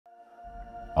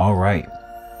Alright,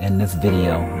 in this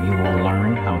video you will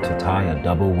learn how to tie a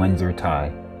double Windsor tie.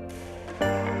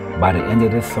 By the end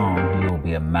of this song you will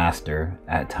be a master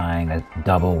at tying a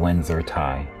double Windsor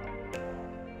tie.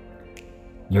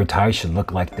 Your tie should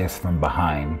look like this from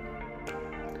behind.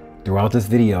 Throughout this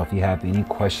video, if you have any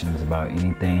questions about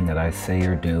anything that I say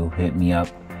or do, hit me up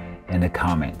in the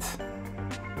comments.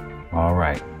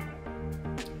 Alright,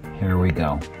 here we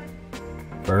go.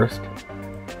 First,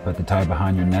 put the tie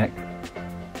behind your neck.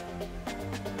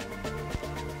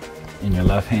 In your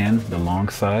left hand, the long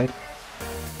side.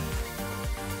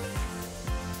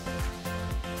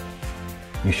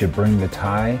 You should bring the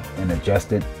tie and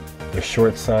adjust it, the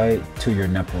short side, to your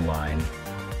nipple line.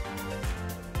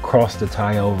 Cross the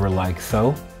tie over like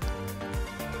so.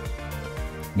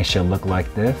 It should look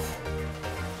like this.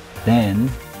 Then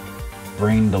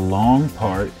bring the long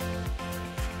part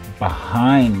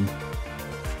behind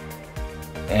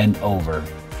and over.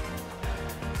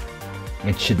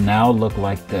 It should now look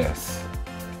like this.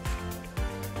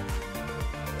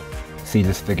 See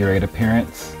this figure eight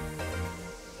appearance?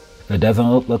 If it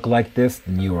doesn't look like this,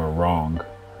 then you are wrong.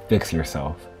 Fix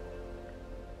yourself.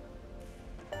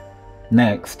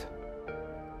 Next,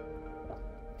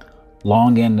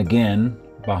 long end again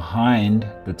behind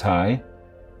the tie.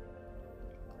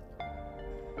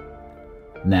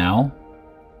 Now,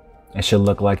 it should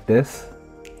look like this.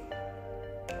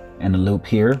 And a loop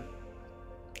here.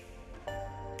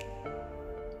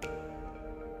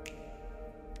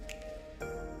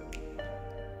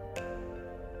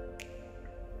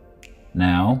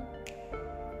 Now,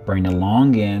 bring the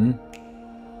long end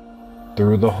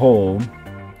through the hole,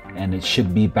 and it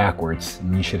should be backwards,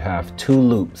 and you should have two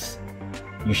loops.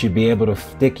 You should be able to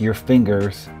stick your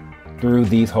fingers through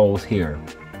these holes here.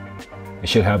 It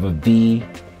should have a V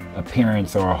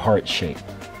appearance or a heart shape.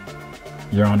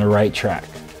 You're on the right track.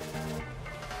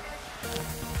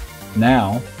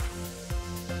 Now,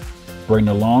 bring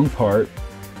the long part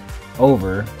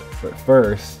over, but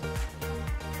first,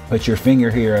 put your finger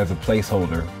here as a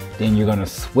placeholder. Then you're gonna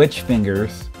switch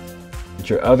fingers with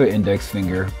your other index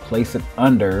finger, place it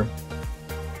under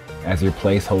as your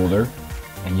placeholder,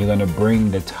 and you're gonna bring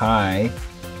the tie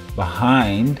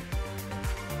behind.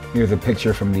 Here's a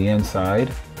picture from the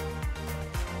inside.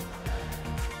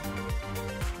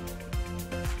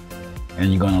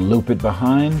 And you're gonna loop it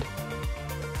behind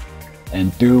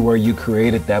and through where you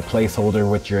created that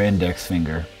placeholder with your index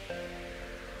finger.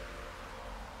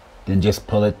 Then just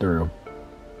pull it through.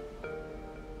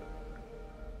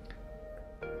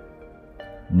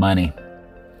 Money.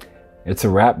 It's a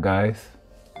wrap, guys.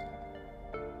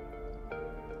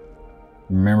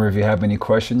 Remember, if you have any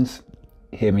questions,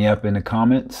 hit me up in the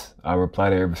comments. I'll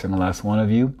reply to every single last one of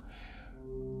you.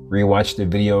 Rewatch the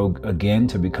video again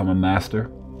to become a master.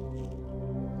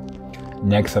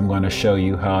 Next, I'm going to show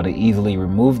you how to easily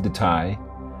remove the tie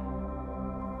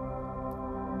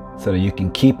so that you can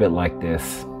keep it like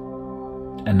this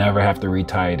and never have to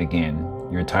retie it again.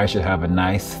 Your tie should have a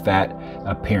nice fat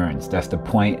appearance. That's the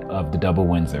point of the double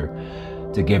Windsor,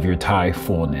 to give your tie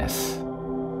fullness.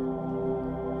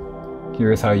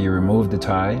 Here's how you remove the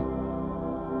tie.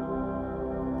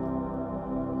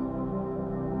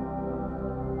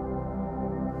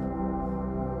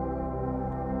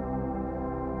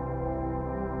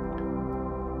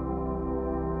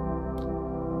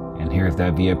 And here's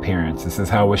that V appearance. This is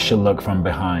how it should look from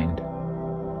behind.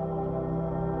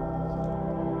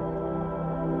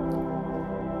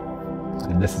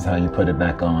 And this is how you put it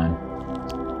back on.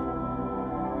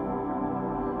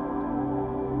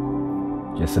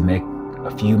 Just to make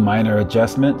a few minor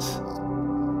adjustments,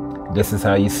 this is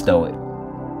how you stow it.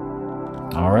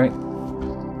 All right.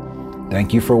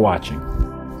 Thank you for watching.